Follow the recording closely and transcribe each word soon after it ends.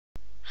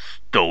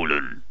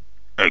Stolen,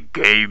 a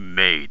game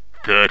made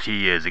 30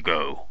 years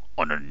ago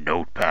on a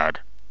notepad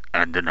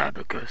and an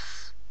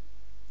abacus.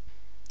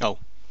 Oh,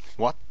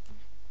 what?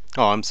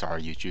 Oh, I'm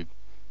sorry, YouTube.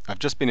 I've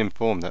just been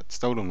informed that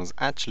Stolen was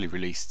actually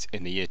released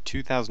in the year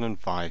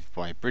 2005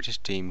 by a British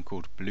team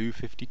called Blue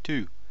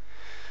 52,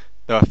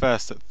 though I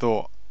first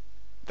thought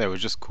they were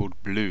just called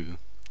Blue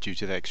due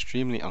to their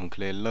extremely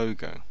unclear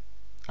logo.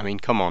 I mean,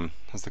 come on,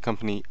 has the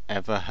company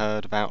ever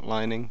heard of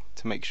outlining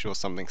to make sure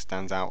something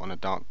stands out on a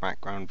dark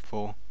background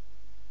before?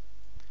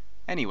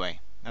 Anyway,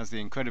 as the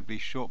incredibly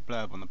short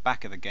blurb on the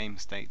back of the game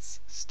states,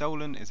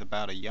 Stolen is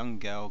about a young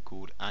girl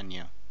called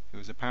Anya, who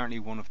is apparently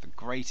one of the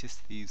greatest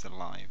thieves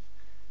alive.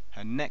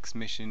 Her next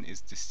mission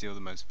is to steal the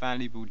most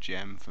valuable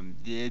gem from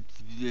I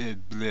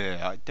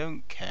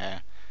don't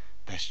care.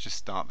 Let's just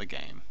start the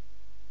game.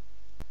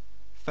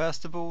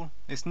 First of all,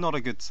 it's not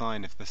a good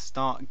sign if the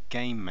Start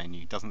Game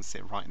menu doesn't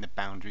sit right in the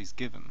boundaries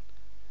given.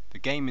 The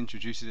game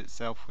introduces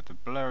itself with a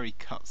blurry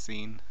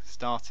cutscene,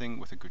 starting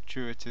with a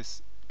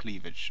gratuitous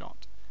cleavage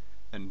shot,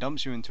 then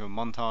dumps you into a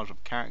montage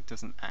of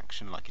characters and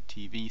action like a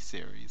TV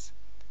series.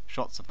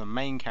 Shots of the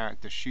main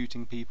character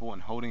shooting people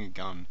and holding a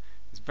gun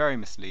is very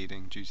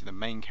misleading due to the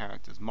main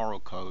character's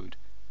moral code,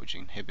 which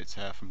inhibits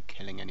her from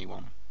killing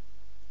anyone.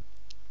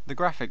 The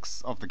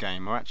graphics of the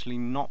game are actually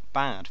not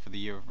bad for the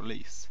year of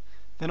release.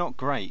 They're not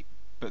great,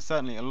 but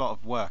certainly a lot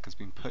of work has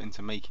been put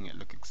into making it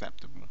look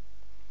acceptable.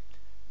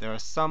 There are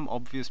some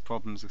obvious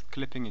problems with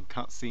clipping in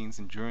cutscenes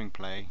and during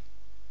play,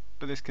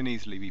 but this can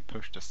easily be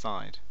pushed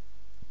aside.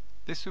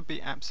 This would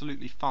be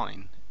absolutely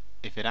fine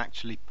if it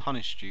actually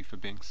punished you for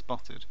being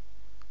spotted.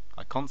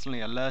 I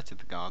constantly alerted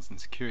the guards and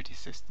security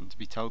system to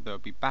be told there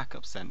would be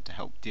backup sent to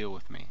help deal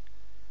with me.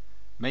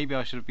 Maybe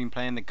I should have been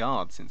playing the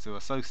guards since they were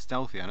so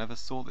stealthy I never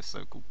saw this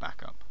so-called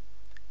backup.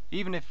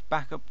 Even if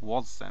backup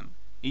was sent,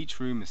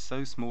 each room is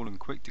so small and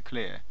quick to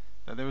clear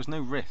that there is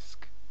no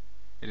risk.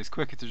 It is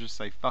quicker to just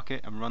say fuck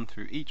it and run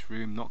through each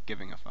room not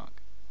giving a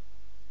fuck.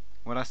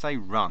 When I say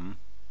run,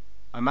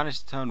 I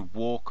managed to turn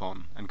walk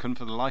on and couldn't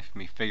for the life of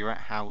me figure out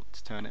how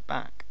to turn it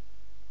back.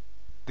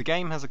 The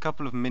game has a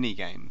couple of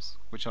mini-games,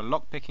 which are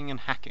lockpicking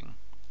and hacking.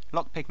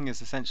 Lockpicking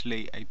is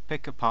essentially a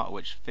pick a part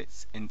which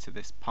fits into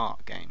this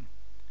part game.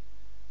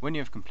 When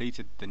you have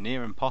completed the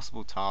near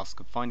impossible task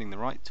of finding the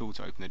right tool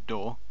to open the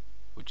door,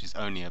 which is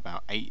only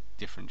about 8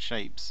 different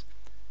shapes,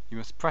 you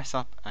must press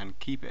up and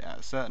keep it at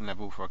a certain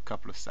level for a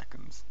couple of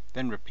seconds,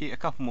 then repeat a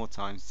couple more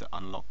times to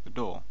unlock the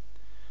door.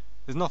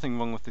 There's nothing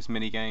wrong with this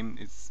minigame,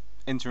 it's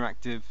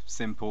interactive,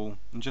 simple,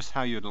 and just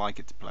how you would like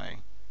it to play.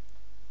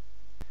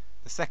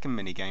 The second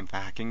minigame for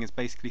hacking is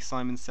basically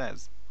Simon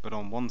Says, but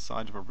on one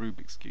side of a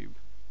Rubik's Cube.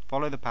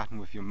 Follow the pattern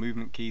with your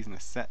movement keys and a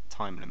set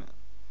time limit.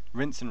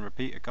 Rinse and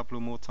repeat a couple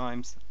of more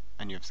times,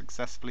 and you have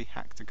successfully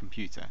hacked a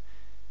computer.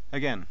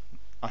 Again,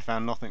 I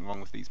found nothing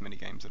wrong with these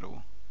minigames at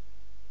all.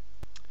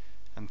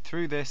 And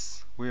through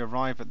this, we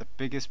arrive at the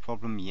biggest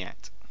problem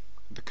yet,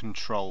 the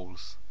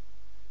controls.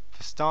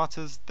 For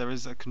starters, there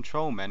is a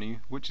control menu,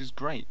 which is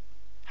great.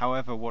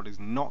 However, what is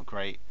not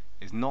great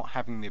is not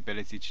having the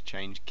ability to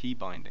change key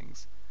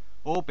bindings,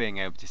 or being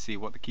able to see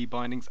what the key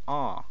bindings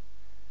are.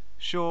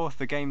 Sure,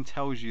 the game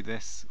tells you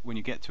this when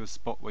you get to a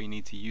spot where you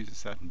need to use a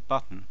certain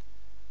button,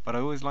 but I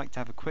always like to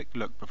have a quick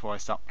look before I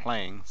start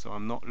playing so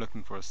I'm not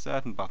looking for a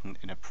certain button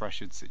in a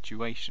pressured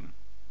situation.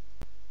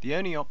 The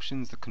only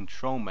options the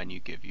control menu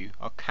give you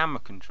are camera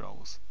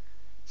controls.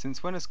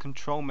 Since when has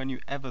control menu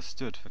ever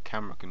stood for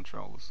camera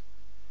controls?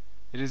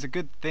 It is a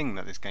good thing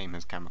that this game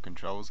has camera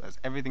controls, as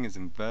everything is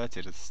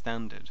inverted as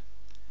standard.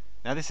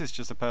 Now this is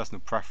just a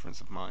personal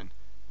preference of mine,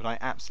 but I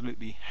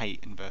absolutely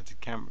hate inverted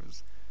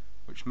cameras,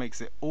 which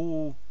makes it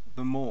all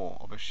the more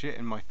of a shit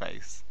in my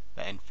face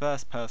that in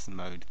first person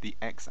mode the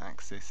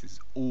x-axis is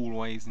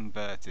always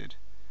inverted.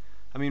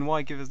 I mean,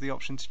 why give us the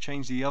option to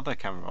change the other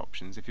camera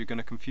options if you're going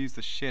to confuse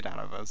the shit out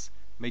of us,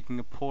 making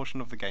a portion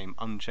of the game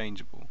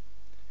unchangeable?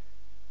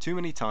 Too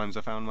many times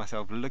I found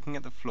myself looking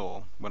at the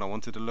floor when I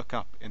wanted to look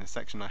up in a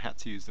section I had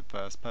to use the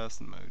first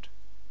person mode.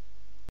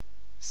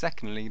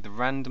 Secondly, the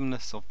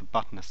randomness of the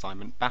button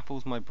assignment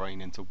baffles my brain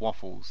into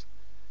waffles.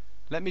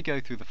 Let me go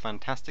through the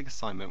fantastic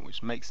assignment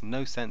which makes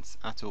no sense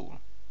at all.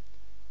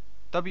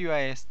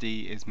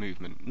 WASD is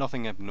movement,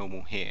 nothing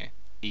abnormal here.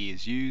 E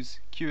is use,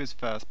 Q is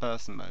first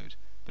person mode,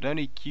 but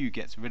only Q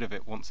gets rid of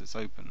it once it's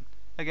open.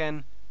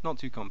 Again, not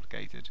too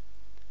complicated.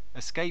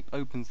 Escape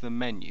opens the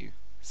menu,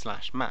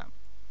 /map,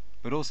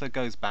 but also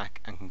goes back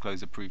and can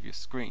close a previous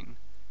screen.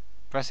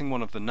 Pressing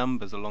one of the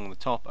numbers along the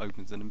top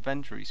opens an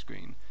inventory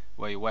screen,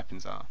 where your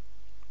weapons are.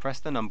 Press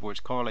the number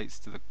which correlates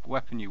to the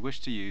weapon you wish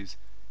to use,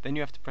 then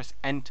you have to press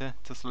enter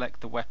to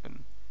select the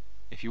weapon.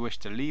 If you wish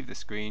to leave the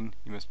screen,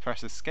 you must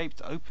press escape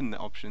to open the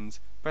options,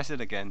 press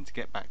it again to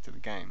get back to the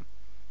game.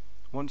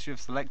 Once you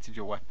have selected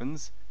your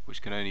weapons,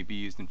 which can only be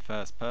used in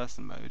first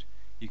person mode,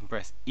 you can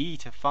press E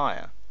to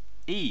fire.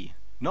 E!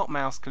 Not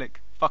mouse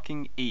click,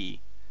 fucking E!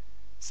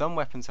 Some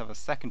weapons have a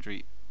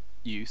secondary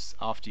use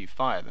after you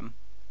fire them,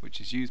 which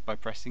is used by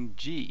pressing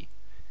G.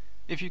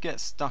 If you get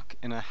stuck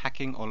in a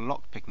hacking or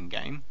lockpicking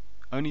game,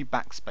 only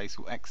backspace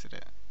will exit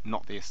it,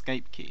 not the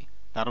escape key.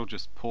 That'll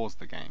just pause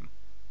the game.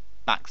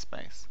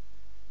 Backspace.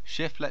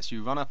 Shift lets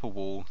you run up a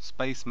wall,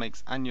 space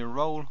makes Anya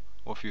roll,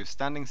 or if you're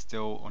standing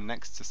still or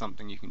next to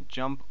something you can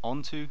jump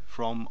onto,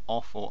 from,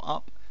 off or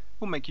up,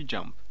 will make you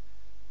jump.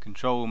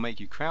 Control will make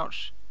you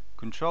crouch.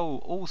 Control will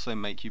also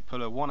make you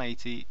pull a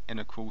 180 in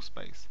a crawl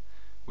space,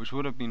 which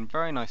would have been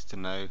very nice to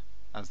know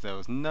as there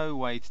was no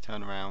way to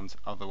turn around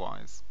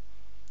otherwise,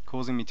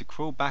 causing me to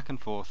crawl back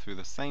and forth through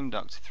the same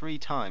duct 3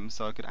 times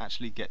so I could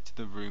actually get to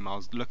the room I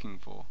was looking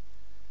for.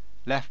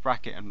 Left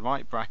bracket and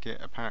right bracket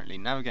apparently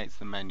navigates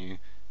the menu,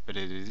 but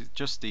it is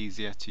just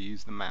easier to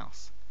use the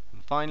mouse.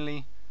 And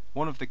finally,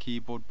 one of the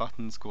keyboard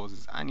buttons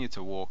causes Anya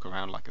to walk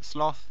around like a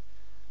sloth.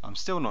 I'm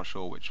still not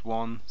sure which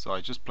one, so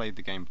I just played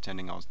the game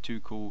pretending I was too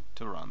cool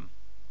to run.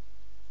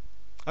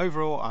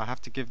 Overall, I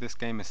have to give this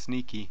game a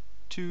sneaky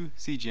 2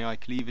 CGI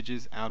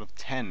cleavages out of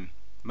 10,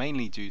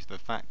 mainly due to the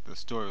fact that the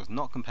story was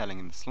not compelling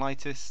in the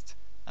slightest,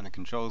 and the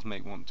controls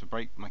make me want to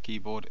break my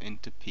keyboard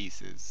into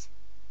pieces.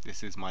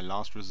 This is my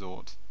last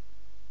resort.